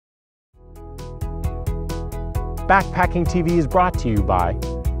Backpacking TV is brought to you by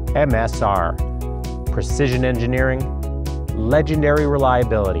MSR, precision engineering, legendary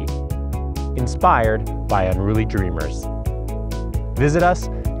reliability, inspired by unruly dreamers. Visit us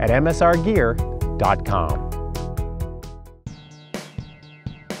at msrgear.com.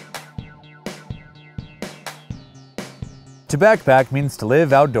 To backpack means to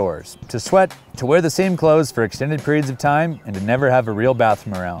live outdoors, to sweat, to wear the same clothes for extended periods of time, and to never have a real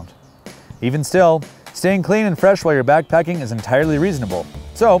bathroom around. Even still, staying clean and fresh while you're backpacking is entirely reasonable.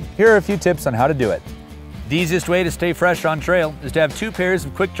 So, here are a few tips on how to do it. The easiest way to stay fresh on trail is to have 2 pairs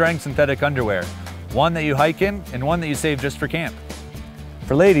of quick-drying synthetic underwear, one that you hike in and one that you save just for camp.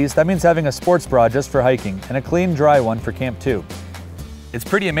 For ladies, that means having a sports bra just for hiking and a clean, dry one for camp too. It's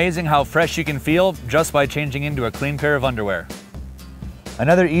pretty amazing how fresh you can feel just by changing into a clean pair of underwear.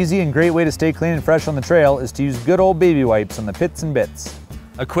 Another easy and great way to stay clean and fresh on the trail is to use good old baby wipes on the pits and bits.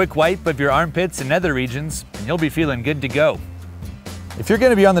 A quick wipe of your armpits and nether regions, and you'll be feeling good to go. If you're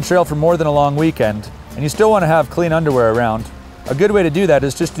going to be on the trail for more than a long weekend, and you still want to have clean underwear around, a good way to do that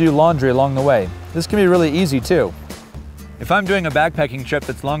is just to do laundry along the way. This can be really easy too. If I'm doing a backpacking trip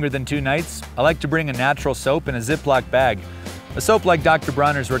that's longer than 2 nights, I like to bring a natural soap in a Ziploc bag. A soap like Dr.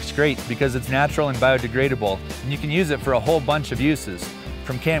 Bronner's works great because it's natural and biodegradable, and you can use it for a whole bunch of uses,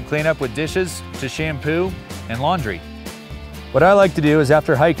 from camp cleanup with dishes to shampoo and laundry. What I like to do is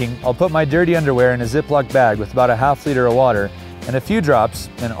after hiking, I'll put my dirty underwear in a Ziploc bag with about a ½ liter of water and a few drops,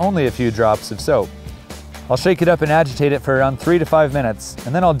 and only a few drops, of soap. I'll shake it up and agitate it for around 3 to 5 minutes,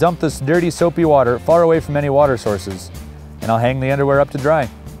 and then I'll dump this dirty soapy water far away from any water sources, and I'll hang the underwear up to dry.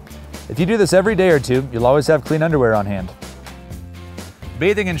 If you do this every day or two, you'll always have clean underwear on hand.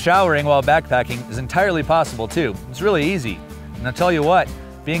 Bathing and showering while backpacking is entirely possible too. It's really easy. And I'll tell you what,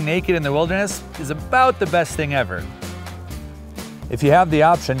 being naked in the wilderness is about the best thing ever. If you have the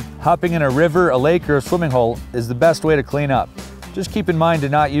option, hopping in a river, a lake, or a swimming hole is the best way to clean up. Just keep in mind to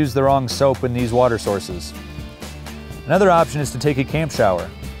not use the wrong soap in these water sources. Another option is to take a camp shower.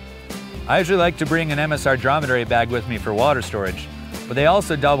 I usually like to bring an MSR dromedary bag with me for water storage, but they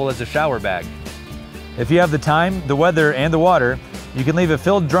also double as a shower bag. If you have the time, the weather, and the water, you can leave a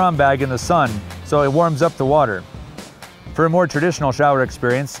filled drum bag in the sun so it warms up the water. For a more traditional shower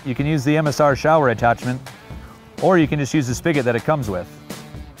experience, you can use the MSR shower attachment, or you can just use the spigot that it comes with.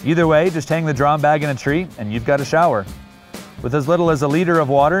 Either way, just hang the drum bag in a tree and you've got a shower. With as little as a liter of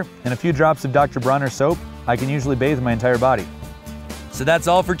water and a few drops of Dr. Bronner soap, I can usually bathe my entire body. So that's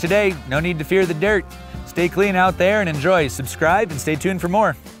all for today. No need to fear the dirt. Stay clean out there and enjoy. Subscribe and stay tuned for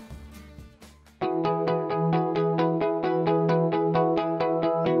more.